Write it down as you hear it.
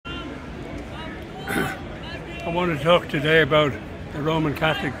I want to talk today about the Roman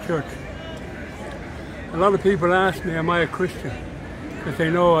Catholic Church. A lot of people ask me, am I a Christian? Because they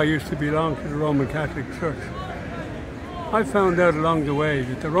know I used to belong to the Roman Catholic Church. I found out along the way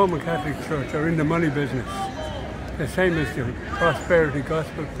that the Roman Catholic Church are in the money business, the same as the prosperity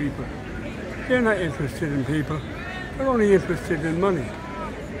gospel people. They're not interested in people, they're only interested in money.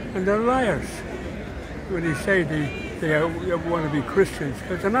 And they're liars when they say they want to be Christians,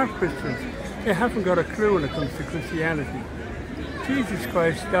 because they're not Christians. They haven't got a clue when it comes to Christianity. Jesus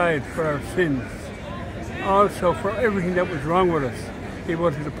Christ died for our sins, also for everything that was wrong with us. He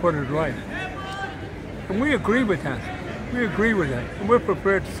wanted to put it right. And we agree with that. We agree with that. And we're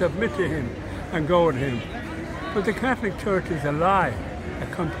prepared to submit to him and go with him. But the Catholic Church is a lie, a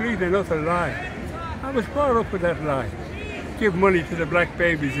complete and utter lie. I was brought up with that lie. Give money to the black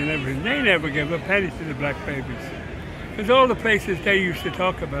babies and everything. They never give a penny to the black babies. There's all the places they used to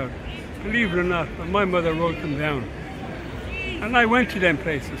talk about. Believe it or not, but my mother wrote them down. And I went to them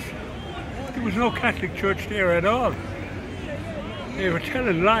places. There was no Catholic Church there at all. They were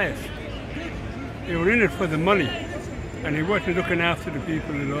telling lies. They were in it for the money, and they weren't looking after the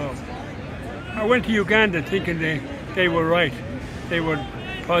people at all. I went to Uganda thinking they were right. They were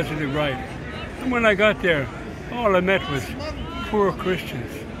positive right. And when I got there, all I met was poor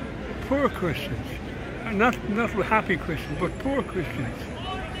Christians. Poor Christians. And not happy Christians, but poor Christians.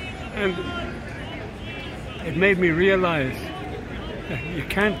 And it made me realize that you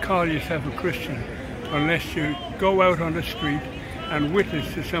can't call yourself a Christian unless you go out on the street and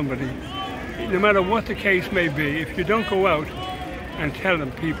witness to somebody. No matter what the case may be, if you don't go out and tell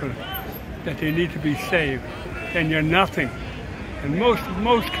them people that they need to be saved, then you're nothing. And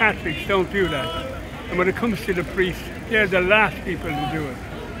most Catholics don't do that. And when it comes to the priests, they're the last people to do it.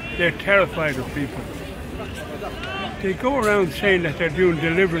 They're terrified of people. They go around saying that they're doing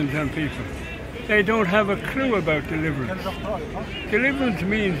deliverance on people. They don't have a clue about deliverance. Deliverance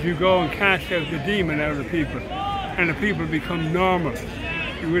means you go and cast out the demon out of people, and the people become normal.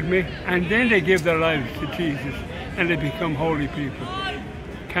 You with me? And then they give their lives to Jesus, and they become holy people.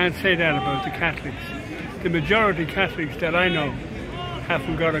 Can't say that about the Catholics. The majority Catholics that I know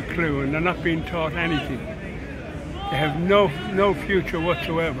haven't got a clue, and they're not being taught anything. They have no future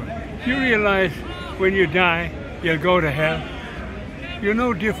whatsoever. You realize when you die, you'll go to hell. You're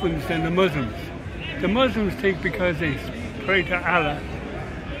no different than the Muslims. The Muslims think because they pray to Allah,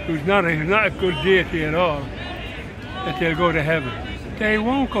 who's not a good deity at all, that they'll go to heaven. They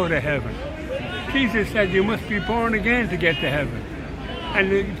won't go to heaven. Jesus said you must be born again to get to heaven.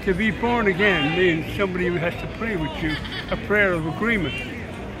 And to be born again means somebody who has to pray with you a prayer of agreement.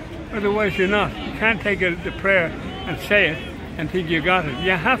 Otherwise you're not. You can't take the prayer and say it and think you got it.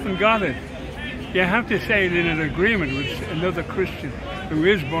 You haven't got it. You have to say it in an agreement with another Christian who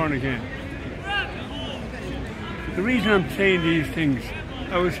is born again. The reason I'm saying these things,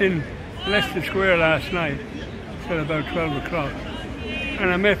 I was in Leicester Square last night till about 12 o'clock,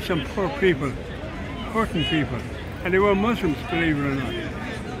 and I met some poor people, hurting people, and they were Muslims, believe it or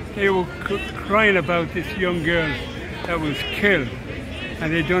not. They were crying about this young girl that was killed,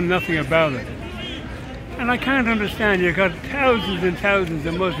 and they'd done nothing about it. And I can't understand, you've got thousands and thousands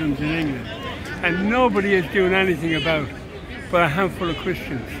of Muslims in England, and nobody is doing anything about it, but a handful of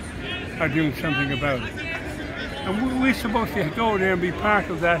Christians are doing something about it. And we're supposed to go there and be part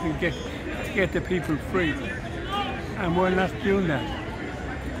of that and get the people free. And we're not doing that.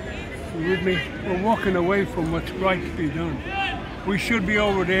 You with me? We're walking away from what's right to be done. We should be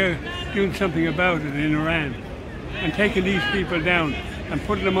over there doing something about it in Iran and taking these people down and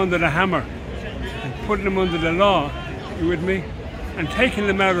putting them under the hammer and putting them under the law. You with me? And taking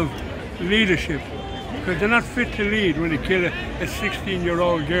them out of leadership, because they're not fit to lead when they kill a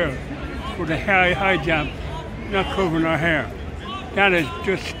 16-year-old girl with a hijab, not covering her hair. That is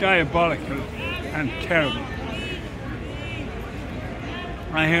just diabolical and terrible.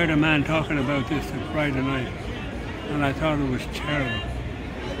 I heard a man talking about this on Friday night, and I thought it was terrible.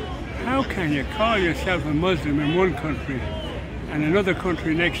 How can you call yourself a Muslim in one country and another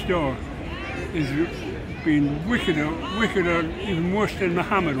country next door is being wickeder, even worse than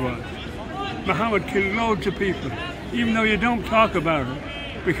Muhammad was? Muhammad killed loads of people, even though you don't talk about it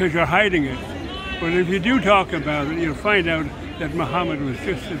because you're hiding it. But if you do talk about it, you'll find out that Muhammad was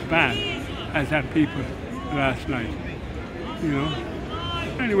just as bad as that people last night, you know.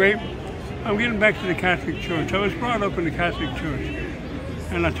 Anyway, I'm getting back to the Catholic Church. I was brought up in the Catholic Church,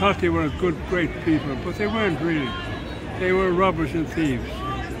 and I thought they were great people, but they weren't really. They were robbers and thieves.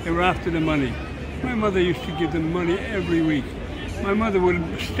 They were after the money. My mother used to give them money every week. My mother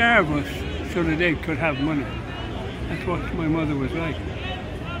would starve us so that they could have money. That's what my mother was like.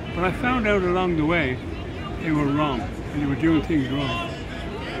 But I found out along the way they were wrong, and they were doing things wrong.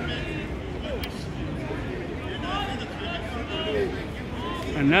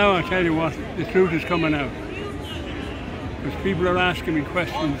 And now I tell you what, the truth is coming out. Because people are asking me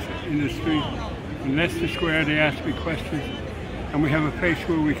questions in the street. In Leicester Square they ask me questions. And we have a place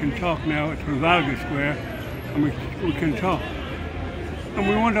where we can talk now at Trafalgar Square, and we can talk. And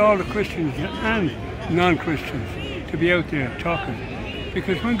we want all the Christians and non-Christians to be out there talking.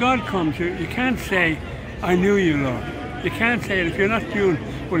 Because when God comes, you can't say, I knew you, Lord. You can't say it if you're not doing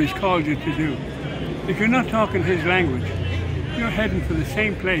what He's called you to do. If you're not talking His language, you're heading for the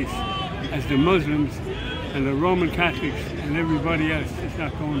same place as the Muslims and the Roman Catholics and everybody else that's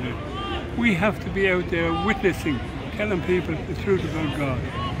not going there. We have to be out there witnessing, telling people the truth about God,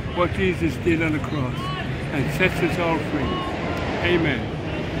 what Jesus did on the cross, and sets us all free. Amen.